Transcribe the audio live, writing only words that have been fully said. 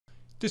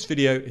This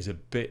video is a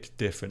bit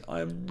different. I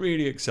am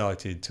really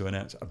excited to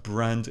announce a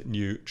brand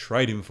new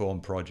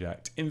Tradinformed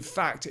project. In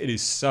fact, it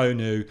is so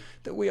new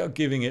that we are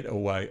giving it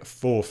away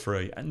for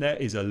free, and there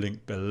is a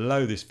link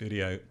below this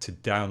video to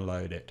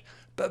download it.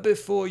 But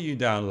before you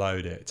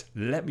download it,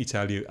 let me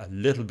tell you a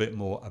little bit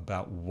more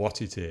about what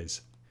it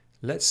is.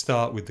 Let's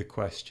start with the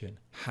question,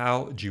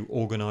 how do you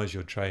organize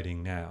your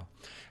trading now?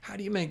 How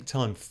do you make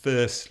time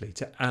firstly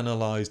to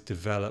analyze,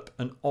 develop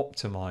and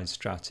optimize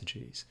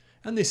strategies?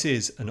 And this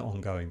is an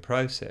ongoing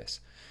process.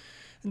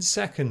 And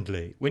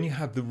secondly, when you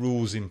have the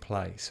rules in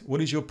place,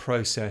 what is your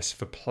process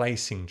for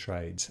placing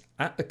trades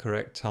at the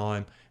correct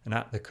time and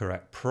at the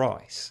correct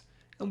price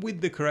and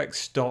with the correct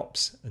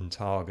stops and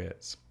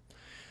targets?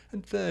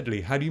 And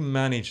thirdly, how do you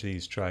manage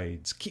these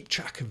trades, keep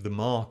track of the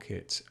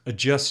market,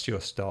 adjust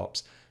your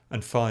stops,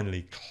 and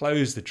finally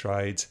close the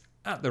trades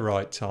at the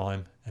right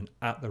time and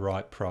at the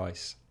right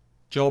price?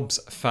 Jobs,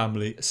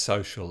 family,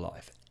 social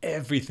life.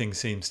 Everything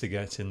seems to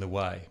get in the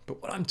way.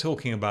 But what I'm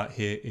talking about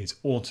here is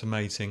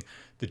automating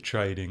the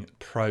trading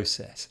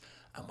process.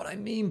 And what I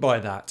mean by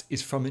that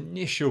is from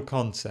initial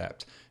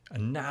concept,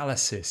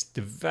 analysis,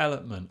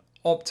 development,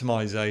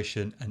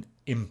 optimization, and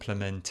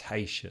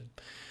implementation.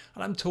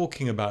 And I'm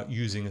talking about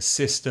using a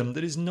system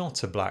that is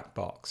not a black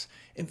box.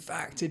 In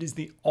fact, it is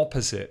the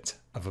opposite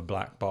of a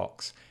black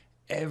box.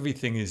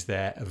 Everything is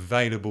there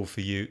available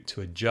for you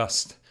to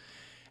adjust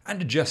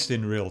and adjust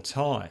in real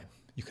time.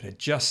 You can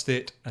adjust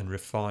it and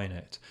refine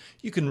it.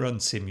 You can run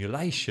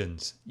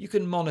simulations, you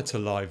can monitor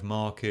live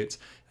markets,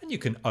 and you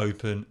can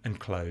open and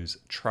close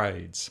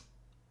trades.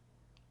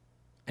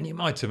 And you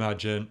might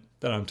imagine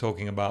that I'm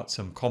talking about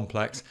some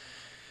complex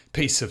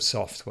piece of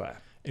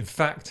software. In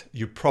fact,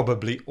 you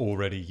probably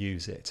already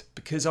use it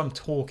because I'm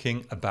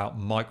talking about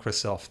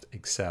Microsoft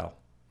Excel.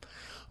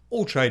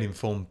 All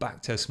Tradinformed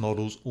backtest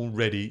models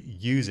already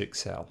use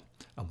Excel.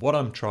 And what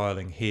I'm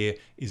trialing here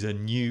is a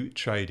new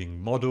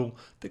trading model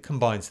that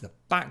combines the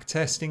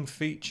backtesting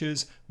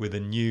features with a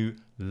new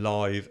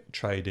live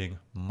trading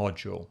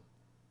module.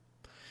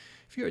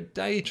 If you're a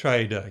day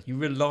trader, you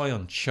rely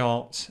on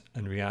charts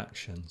and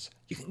reactions.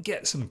 You can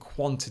get some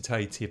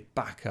quantitative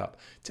backup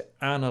to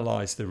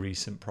analyze the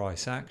recent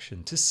price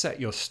action, to set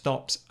your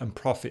stops and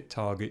profit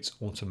targets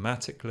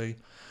automatically.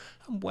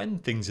 And when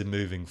things are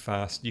moving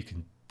fast, you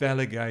can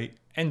delegate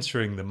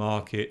entering the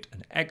market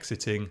and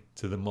exiting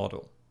to the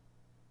model.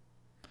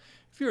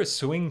 If you're a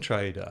swing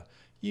trader,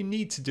 you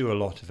need to do a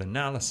lot of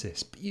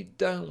analysis, but you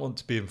don't want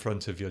to be in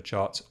front of your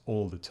charts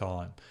all the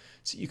time.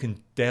 So you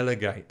can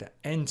delegate the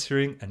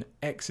entering and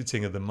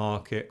exiting of the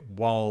market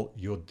while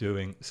you're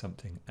doing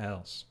something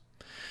else.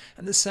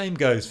 And the same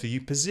goes for you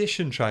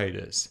position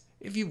traders.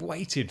 If you've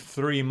waited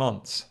 3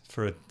 months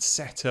for a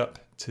setup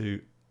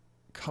to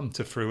come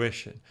to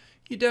fruition,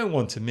 you don't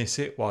want to miss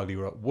it while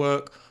you're at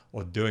work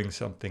or doing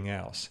something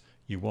else.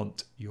 You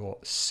want your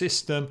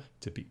system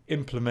to be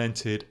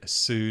implemented as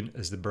soon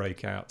as the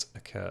breakout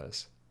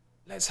occurs.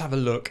 Let's have a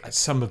look at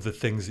some of the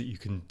things that you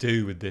can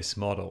do with this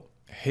model.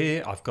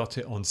 Here I've got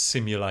it on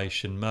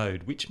simulation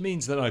mode, which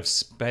means that I've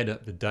sped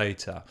up the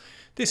data.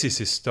 This is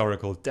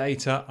historical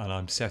data and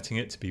I'm setting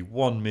it to be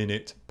 1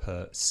 minute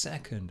per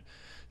second.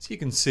 So you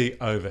can see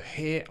over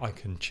here I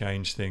can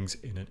change things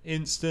in an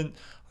instant.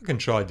 I can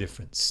try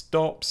different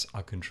stops,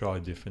 I can try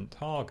different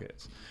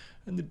targets.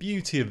 And the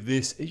beauty of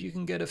this is you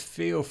can get a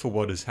feel for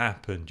what has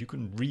happened. You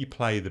can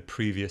replay the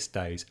previous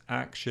day's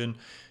action.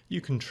 You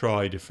can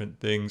try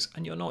different things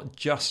and you're not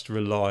just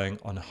relying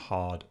on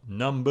hard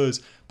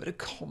numbers, but a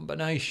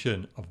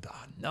combination of the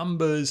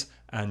numbers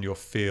and your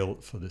feel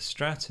for the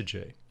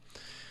strategy.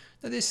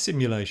 Now this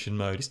simulation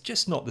mode is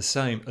just not the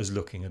same as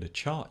looking at a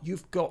chart.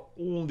 You've got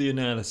all the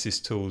analysis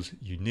tools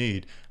you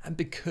need, and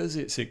because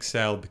it's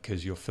Excel,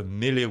 because you're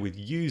familiar with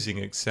using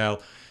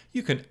Excel,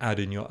 you can add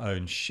in your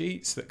own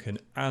sheets that can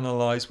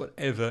analyze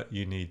whatever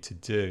you need to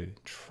do.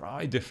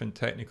 Try different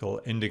technical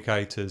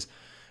indicators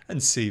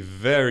and see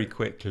very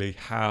quickly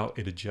how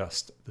it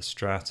adjusts the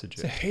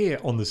strategy. So here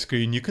on the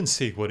screen you can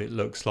see what it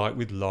looks like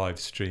with live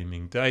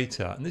streaming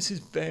data, and this is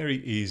very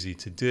easy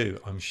to do.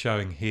 I'm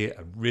showing here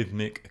a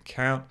Rhythmic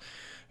account.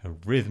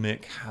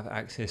 Rhythmic have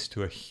access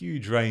to a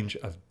huge range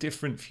of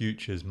different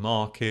futures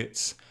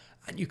markets,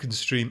 and you can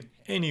stream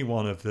any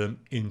one of them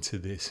into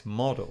this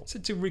model. So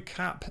to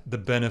recap the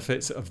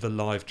benefits of the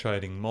live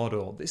trading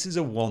model, this is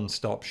a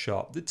one-stop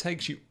shop that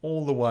takes you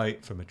all the way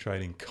from a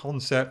trading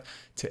concept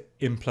to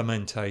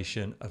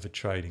implementation of a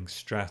trading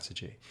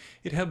strategy.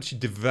 It helps you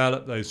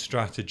develop those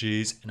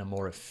strategies in a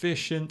more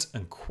efficient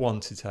and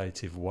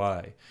quantitative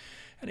way.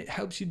 And it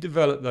helps you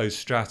develop those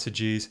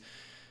strategies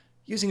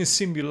using a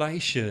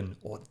simulation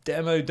or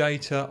demo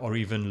data or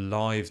even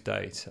live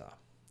data.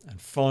 And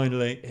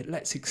finally, it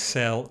lets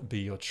Excel be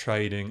your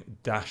trading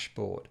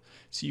dashboard.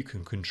 So you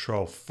can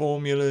control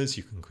formulas,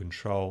 you can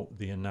control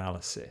the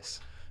analysis.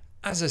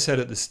 As I said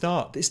at the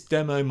start, this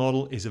demo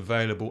model is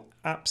available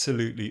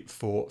absolutely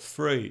for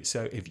free.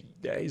 So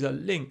there is a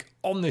link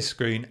on this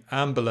screen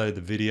and below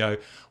the video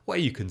where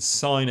you can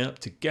sign up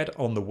to get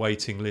on the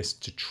waiting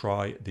list to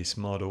try this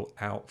model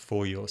out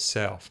for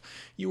yourself.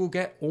 You will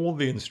get all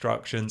the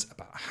instructions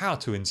about how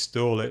to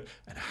install it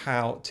and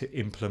how to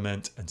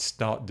implement and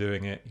start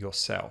doing it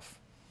yourself.